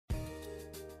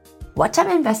What type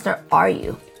of investor are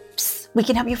you? We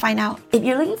can help you find out. If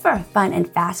you're looking for a fun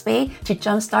and fast way to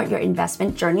jumpstart your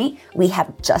investment journey, we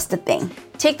have just the thing.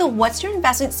 Take the What's Your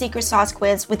Investment Secret Sauce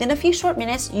quiz. Within a few short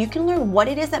minutes, you can learn what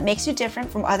it is that makes you different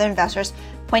from other investors,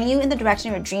 pointing you in the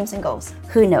direction of your dreams and goals.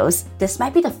 Who knows? This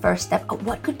might be the first step of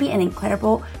what could be an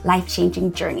incredible,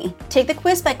 life-changing journey. Take the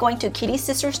quiz by going to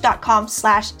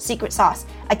kittysisters.com/secret sauce.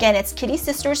 Again, it's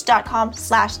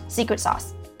kittysisters.com/secret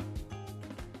sauce.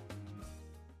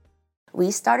 We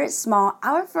started small.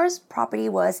 Our first property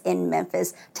was in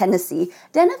Memphis, Tennessee.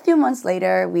 Then a few months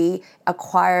later, we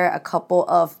acquired a couple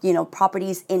of,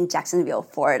 properties in Jacksonville,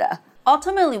 Florida.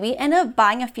 Ultimately, we ended up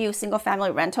buying a few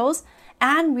single-family rentals,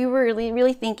 and we were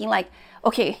really thinking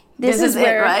okay, this is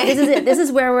where, it, right? This is it. This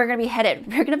is where we're going to be headed.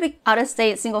 We're going to be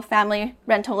out-of-state single-family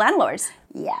rental landlords.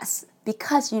 Yes,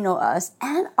 because you know us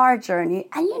and our journey,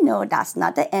 and that's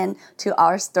not the end to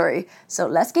our story. So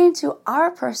let's get into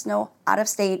our personal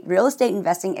out-of-state real estate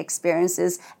investing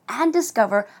experiences and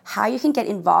discover how you can get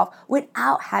involved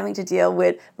without having to deal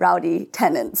with rowdy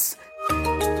tenants.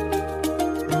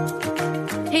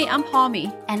 Hey, I'm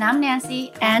Palmy. And I'm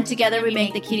Nancy. And together we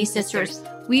make the Kitty Sisters.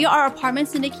 We are apartment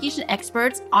syndication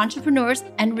experts, entrepreneurs,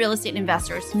 and real estate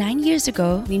investors. 9 years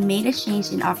ago, we made a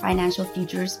change in our financial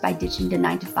futures by ditching the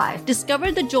 9-to-5.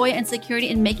 Discovered the joy and security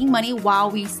in making money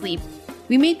while we sleep.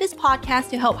 We made this podcast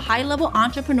to help high-level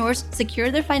entrepreneurs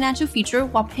secure their financial future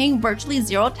while paying virtually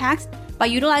zero tax by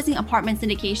utilizing apartment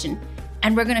syndication.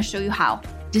 And we're going to show you how.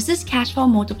 This is Cash Flow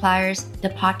Multipliers, the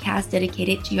podcast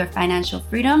dedicated to your financial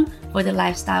freedom for the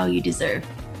lifestyle you deserve.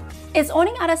 Is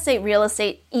owning out-of-state real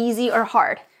estate easy or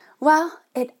hard? Well,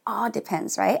 it all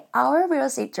depends, right? Our real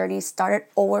estate journey started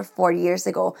over 4 years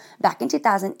ago, back in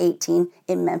 2018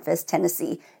 in Memphis,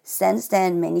 Tennessee. Since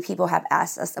then, many people have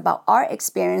asked us about our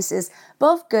experiences,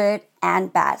 both good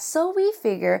and bad. So we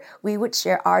figured we would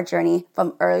share our journey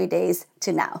from early days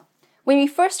to now. When we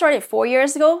first started 4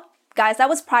 years ago, guys, that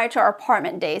was prior to our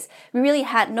apartment days. We really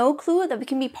had no clue that we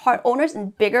can be part owners in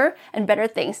bigger and better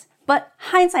things. But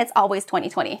hindsight's always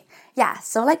 20/20. Yeah,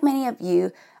 so like many of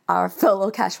you, our fellow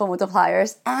cash flow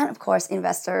multipliers, and of course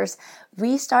investors,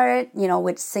 we started,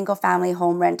 with single family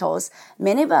home rentals.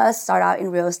 Many of us start out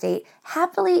in real estate,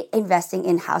 happily investing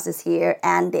in houses here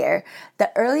and there.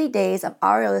 The early days of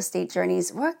our real estate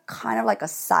journeys were kind of like a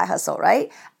side hustle,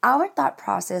 right? Our thought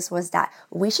process was that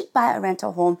we should buy a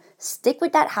rental home, stick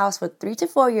with that house for 3 to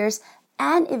 4 years,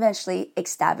 and eventually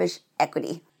establish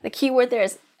equity. The key word there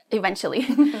is eventually.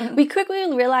 We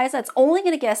quickly realized that's only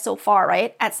going to get us so far,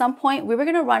 right? At some point, we were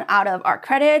going to run out of our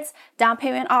credits, down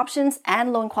payment options,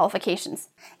 and loan qualifications.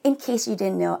 In case you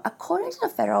didn't know, according to the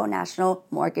Federal National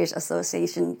Mortgage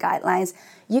Association guidelines,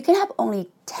 you can have only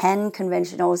 10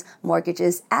 conventional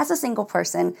mortgages as a single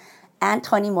person and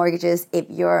 20 mortgages if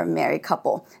you're a married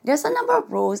couple. There's a number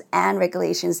of rules and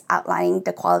regulations outlining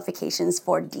the qualifications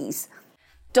for these.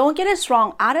 Don't get us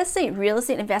wrong, out-of-state real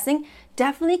estate investing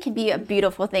definitely can be a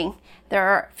beautiful thing. There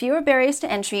are fewer barriers to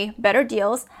entry, better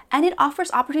deals, and it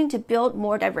offers opportunity to build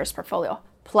more diverse portfolio.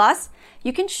 Plus,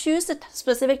 you can choose the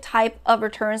specific type of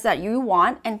returns that you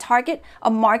want and target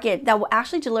a market that will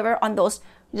actually deliver on those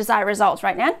desired results,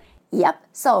 right, Nan? Yep.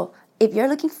 So if you're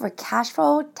looking for cash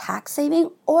flow, tax saving,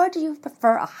 or do you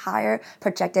prefer a higher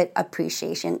projected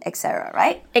appreciation, etc.,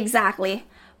 right? Exactly.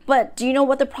 But do you know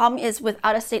what the problem is with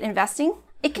out-of-state investing?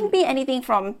 It can be anything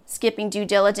from skipping due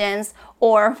diligence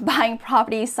or buying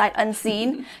property sight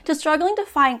unseen to struggling to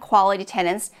find quality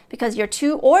tenants because you're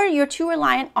too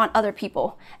reliant on other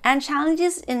people, and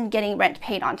challenges in getting rent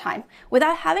paid on time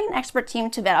without having an expert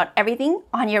team to vet out everything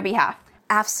on your behalf.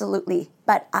 Absolutely.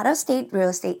 But out-of-state real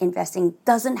estate investing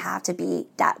doesn't have to be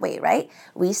that way, right?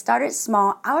 We started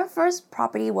small. Our first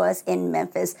property was in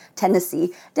Memphis,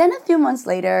 Tennessee. Then a few months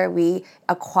later, we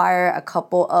acquired a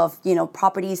couple of,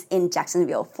 properties in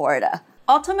Jacksonville, Florida.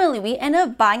 Ultimately, we ended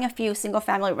up buying a few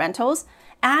single-family rentals,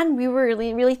 and we were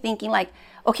really thinking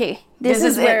okay, this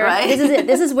is where, it, right? This is it.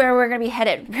 This is where we're going to be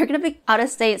headed. We're going to be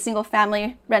out-of-state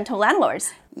single-family rental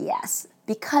landlords. Yes.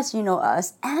 Because you know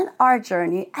us and our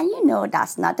journey, and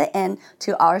that's not the end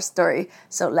to our story.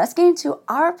 So let's get into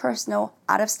our personal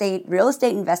out-of-state real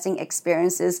estate investing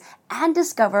experiences and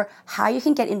discover how you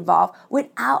can get involved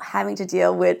without having to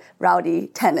deal with rowdy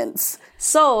tenants.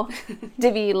 So,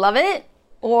 did we love it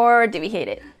or did we hate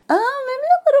it? Maybe a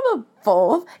little bit of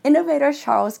both. Innovator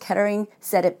Charles Kettering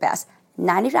said it best.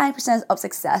 99% of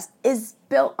success is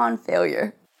built on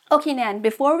failure. Okay, Nan,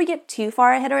 before we get too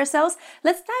far ahead of ourselves,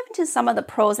 let's dive into some of the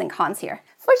pros and cons here.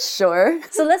 For sure.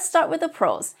 So let's start with the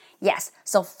pros. Yes.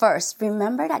 So first,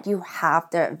 remember that you have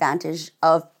the advantage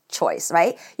of choice,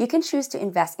 right? You can choose to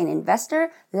invest in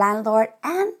investor, landlord,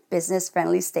 and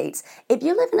business-friendly states. If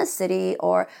you live in a city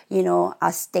or,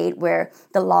 a state where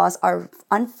the laws are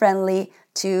unfriendly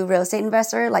to real estate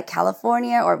investor like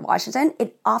California or Washington,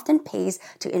 it often pays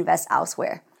to invest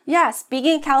elsewhere. Yeah,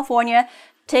 speaking of California,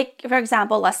 take, for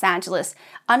example, Los Angeles.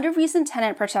 Under recent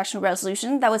tenant protection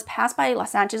resolution that was passed by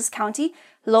Los Angeles County,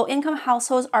 low-income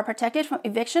households are protected from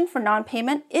eviction for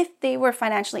non-payment if they were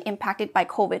financially impacted by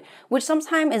COVID, which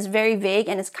sometimes is very vague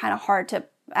and it's kind of hard to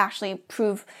actually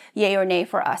prove yay or nay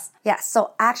for us. Yeah,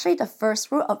 so actually the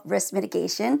first rule of risk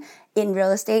mitigation in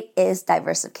real estate is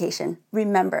diversification.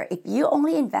 Remember, if you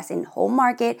only invest in home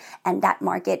market and that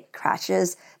market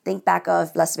crashes, think back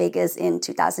of Las Vegas in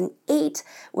 2008,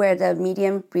 where the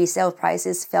median resale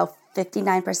prices fell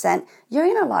 59%, you're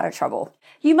in a lot of trouble.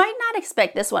 You might not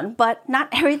expect this one, but not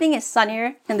everything is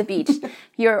sunnier than the beach.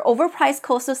 Your overpriced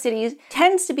coastal cities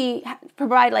tends to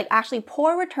provide actually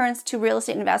poor returns to real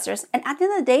estate investors. And at the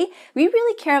end of the day, we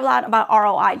really care a lot about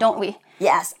ROI, don't we?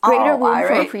 Yes, greater ROI, room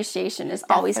for right? appreciation is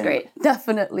always great.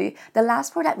 Definitely. The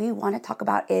last part that we want to talk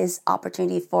about is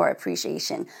opportunity for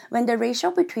appreciation. When the ratio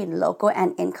between local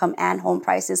and income and home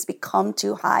prices become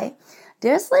too high,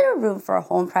 there's little room for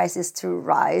home prices to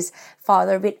rise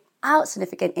further without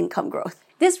significant income growth.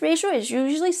 This ratio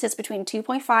usually sits between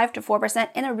 2.5 to 4%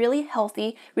 in a really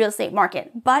healthy real estate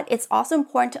market. But it's also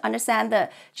important to understand the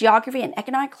geography and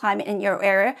economic climate in your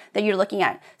area that you're looking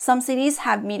at. Some cities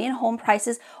have median home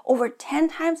prices over 10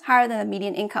 times higher than the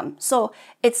median income. So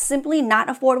it's simply not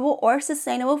affordable or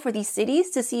sustainable for these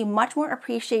cities to see much more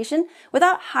appreciation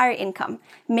without higher income.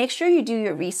 Make sure you do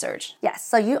your research. Yes,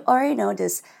 so you already know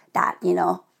this, that,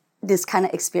 this kind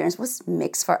of experience was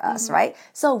mixed for us, right?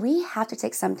 So we have to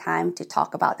take some time to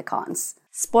talk about the cons.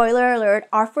 Spoiler alert,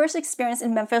 our first experience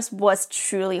in Memphis was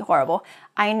truly horrible.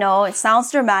 I know it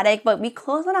sounds dramatic, but we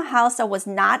closed on a house that was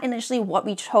not initially what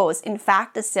we chose. In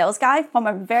fact, the sales guy from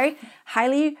a very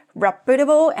highly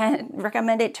reputable and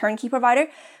recommended turnkey provider,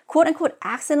 quote unquote,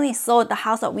 accidentally sold the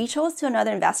house that we chose to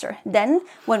another investor. Then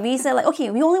when we said okay,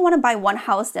 we only want to buy one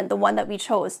house, then the one that we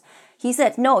chose, he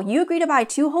said, no, you agree to buy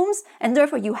 2 homes and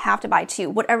therefore you have to buy 2,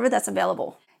 whatever that's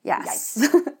available. Yes.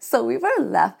 So we were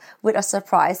left with a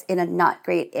surprise in a not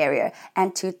great area.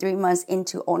 And 2-3 months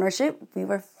into ownership, we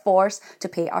were forced to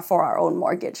pay for our own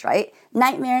mortgage, right?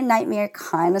 Nightmare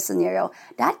kind of scenario.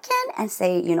 That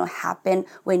can happen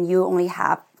when you only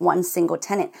have one single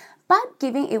tenant. But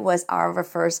given it was our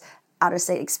first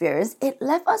out-of-state experience, it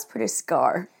left us pretty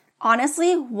scarred.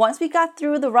 Honestly, once we got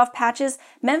through the rough patches,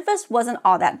 Memphis wasn't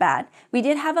all that bad. We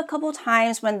did have a couple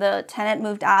times when the tenant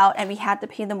moved out and we had to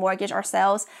pay the mortgage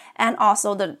ourselves, and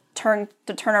also the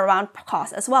turnaround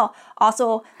cost as well.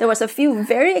 Also, there was a few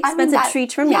very expensive tree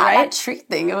trimming, right? That tree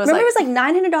thing. It was Remember, it was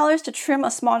 $900 to trim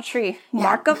a small tree. Yeah.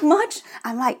 Markup much?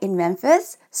 I'm in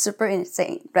Memphis, super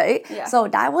insane, right? Yeah. So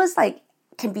that was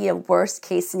can be a worst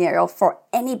case scenario for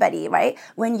anybody, right?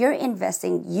 When you're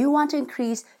investing, you want to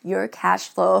increase your cash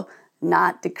flow,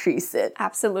 not decrease it.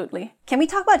 Absolutely. Can we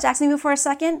talk about Jacksonville for a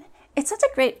second? It's such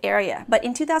a great area, but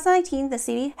in 2019, the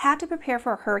city had to prepare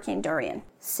for Hurricane Dorian.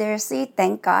 Seriously,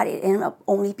 thank God it ended up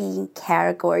only being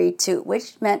Category 2,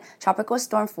 which meant tropical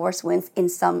storm force winds in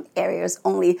some areas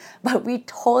only, but we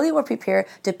totally were prepared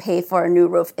to pay for a new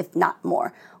roof, if not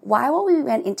more. While we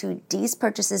went into these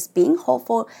purchases being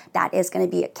hopeful that it's going to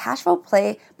be a cash flow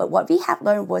play, but what we have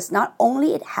learned was not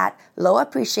only it had low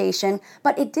appreciation,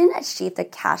 but it didn't achieve the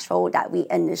cash flow that we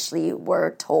initially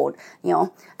were told,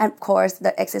 And of course,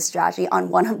 the exit strategy on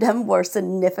one of them were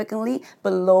significantly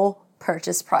below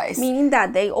purchase price. Meaning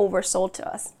that they oversold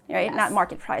to us, right? Yes. Not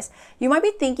market price. You might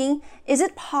be thinking, is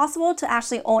it possible to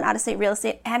actually own out-of-state real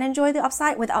estate and enjoy the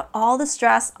upside without all the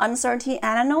stress, uncertainty,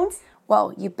 and unknowns?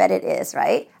 Well, you bet it is,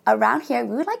 right? Around here,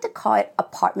 we would like to call it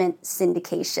apartment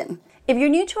syndication. If you're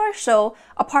new to our show,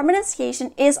 apartment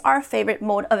syndication is our favorite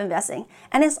mode of investing.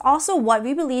 And it's also what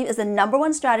we believe is the number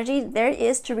one strategy there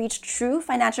is to reach true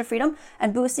financial freedom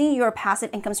and boosting your passive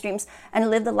income streams and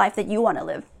live the life that you want to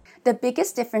live. The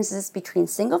biggest differences between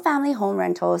single-family home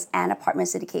rentals and apartment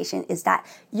syndication is that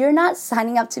you're not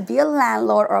signing up to be a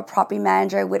landlord or a property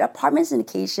manager with apartment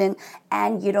syndication,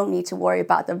 and you don't need to worry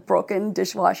about the broken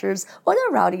dishwashers or the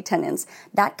rowdy tenants.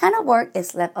 That kind of work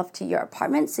is left up to your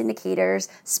apartment syndicators,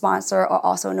 sponsor, or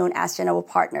also known as general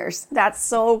partners. That's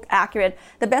so accurate.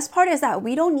 The best part is that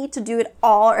we don't need to do it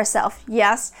all ourselves.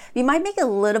 Yes, we might make a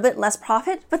little bit less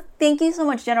profit, but thank you so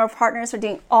much, general partners, for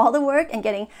doing all the work and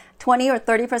getting 20 or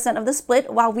 30% 20% of the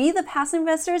split, while we, the passive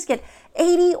investors, get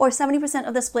 80 or 70%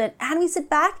 of the split, and we sit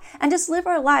back and just live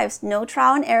our lives. No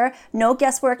trial and error, no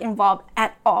guesswork involved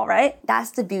at all, right?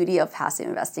 That's the beauty of passive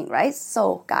investing, right?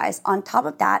 So guys, on top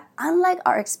of that, unlike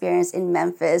our experience in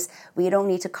Memphis, we don't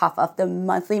need to cough up the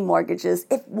monthly mortgages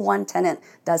if one tenant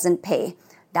doesn't pay.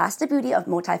 That's the beauty of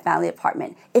multifamily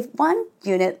apartment. If one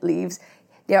unit leaves,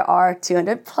 there are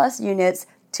 200 plus units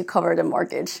to cover the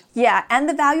mortgage. Yeah, and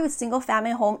the value of single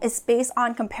family home is based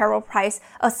on comparable price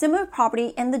of similar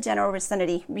property in the general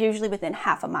vicinity, usually within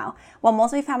half a mile, while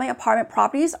multifamily apartment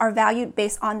properties are valued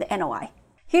based on the NOI.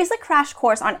 Here's a crash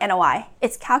course on NOI.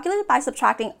 It's calculated by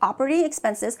subtracting operating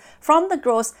expenses from the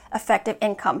gross effective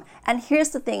income. And here's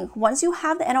the thing, once you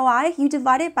have the NOI, you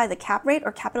divide it by the cap rate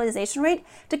or capitalization rate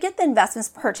to get the investment's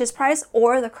purchase price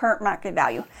or the current market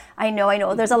value. I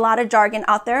know, there's a lot of jargon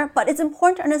out there, but it's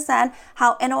important to understand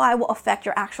how NOI will affect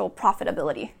your actual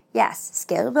profitability. Yes,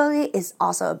 scalability is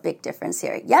also a big difference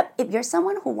here. Yep, if you're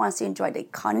someone who wants to enjoy the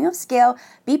economy of scale,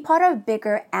 be part of a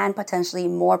bigger and potentially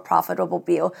more profitable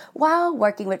deal while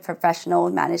working with professional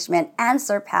management and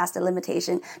surpass the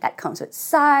limitation that comes with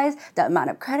size, the amount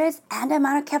of credits, and the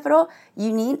amount of capital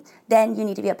you need, then you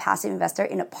need to be a passive investor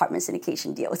in apartment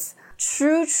syndication deals.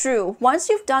 True. Once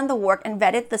you've done the work and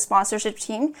vetted the sponsorship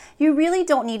team, you really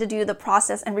don't need to do the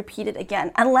process and repeat it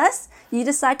again, unless you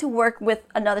decide to work with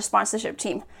another sponsorship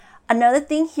team. Another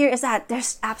thing here is that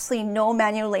there's absolutely no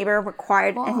manual labor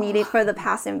required and needed for the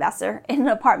passive investor in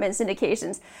apartment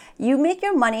syndications. You make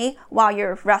your money while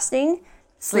you're resting,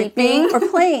 sleeping, or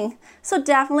playing. So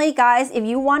definitely, guys, if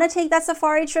you want to take that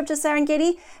safari trip to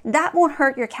Serengeti, that won't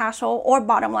hurt your cash flow or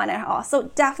bottom line at all. So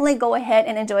definitely go ahead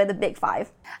and enjoy the Big Five.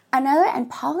 Another and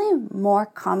probably more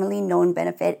commonly known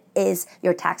benefit is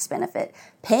your tax benefit.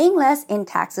 Paying less in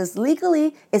taxes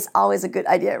legally is always a good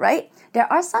idea, right?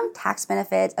 There are some tax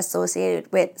benefits associated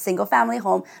with single-family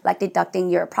home, like deducting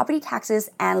your property taxes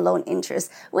and loan interest,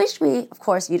 which we, of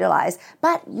course, utilize.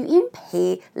 But you even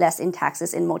pay less in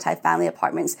taxes in multifamily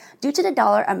apartments due to the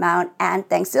dollar amount and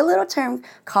thanks to a little term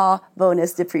called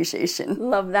bonus depreciation.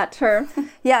 Love that term.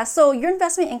 Yeah, so your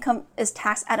investment income is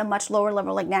taxed at a much lower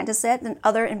level, like Nanda said, than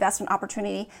other investment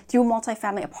opportunity through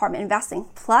multifamily apartment investing.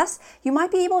 Plus, you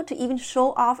might be able to even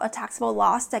show off a taxable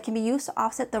loss that can be used to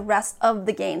offset the rest of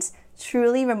the gains.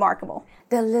 Truly remarkable.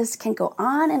 The list can go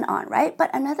on and on, right? But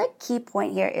another key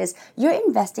point here is you're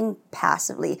investing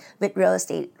passively with real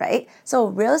estate, right? So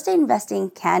real estate investing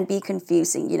can be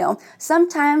confusing,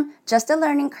 Sometimes just the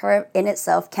learning curve in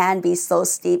itself can be so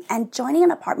steep, and joining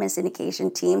an apartment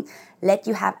syndication team let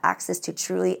you have access to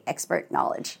truly expert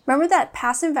knowledge. Remember that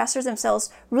passive investors themselves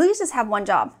really just have one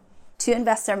job: to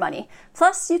invest their money.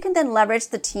 Plus, you can then leverage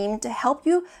the team to help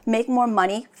you make more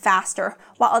money faster.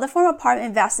 While other form of apartment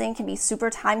investing can be super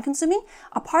time consuming,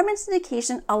 apartment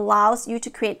syndication allows you to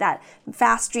create that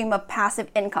fast stream of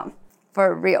passive income.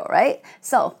 For real, right?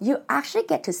 So you actually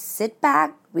get to sit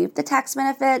back, reap the tax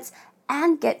benefits,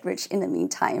 and get rich in the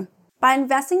meantime. By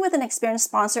investing with an experienced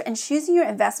sponsor and choosing your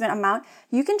investment amount,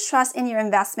 you can trust in your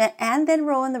investment and then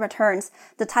roll in the returns.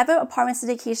 The type of apartment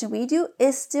syndication we do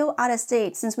is still out of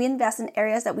state since we invest in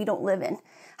areas that we don't live in.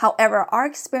 However, our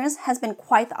experience has been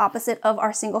quite the opposite of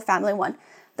our single family one.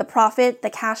 The profit,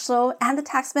 the cash flow, and the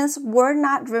tax expense were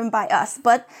not driven by us,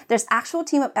 but there's actual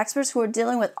team of experts who are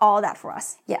dealing with all that for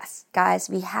us. Yes, guys,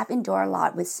 we have endured a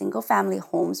lot with single family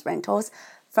homes rentals,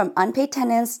 from unpaid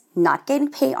tenants, not getting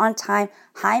paid on time,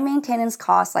 high maintenance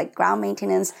costs like ground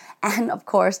maintenance, and of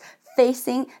course,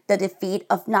 facing the defeat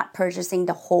of not purchasing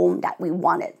the home that we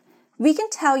wanted. We can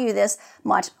tell you this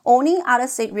much: owning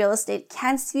out-of-state real estate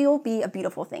can still be a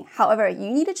beautiful thing. However, you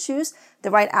need to choose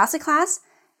the right asset class,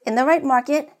 in the right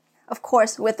market, of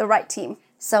course, with the right team.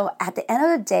 So at the end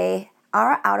of the day,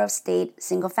 our out-of-state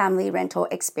single-family rental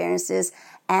experiences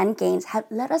and gains have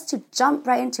led us to jump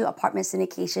right into apartment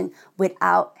syndication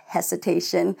without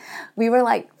hesitation. We were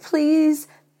like, please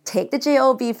take the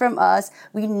JOB from us.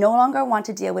 We no longer want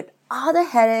to deal with all the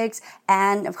headaches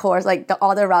and, of course,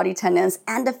 all the rowdy tenants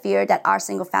and the fear that our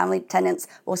single-family tenants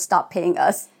will stop paying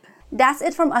us. That's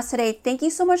it from us today. Thank you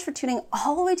so much for tuning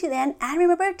all the way to the end. And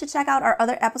remember to check out our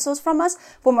other episodes from us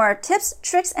for more tips,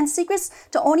 tricks, and secrets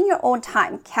to owning your own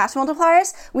time. Cash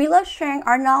multipliers, we love sharing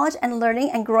our knowledge and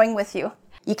learning and growing with you.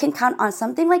 You can count on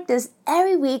something like this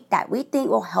every week that we think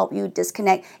will help you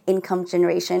disconnect income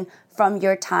generation from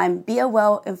your time, be a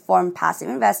well-informed passive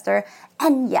investor,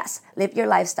 and yes, live your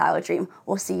lifestyle dream.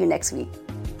 We'll see you next week.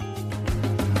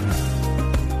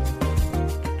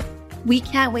 We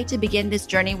can't wait to begin this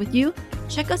journey with you.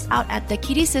 Check us out at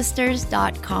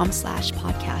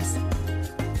thekittysisters.com/podcast.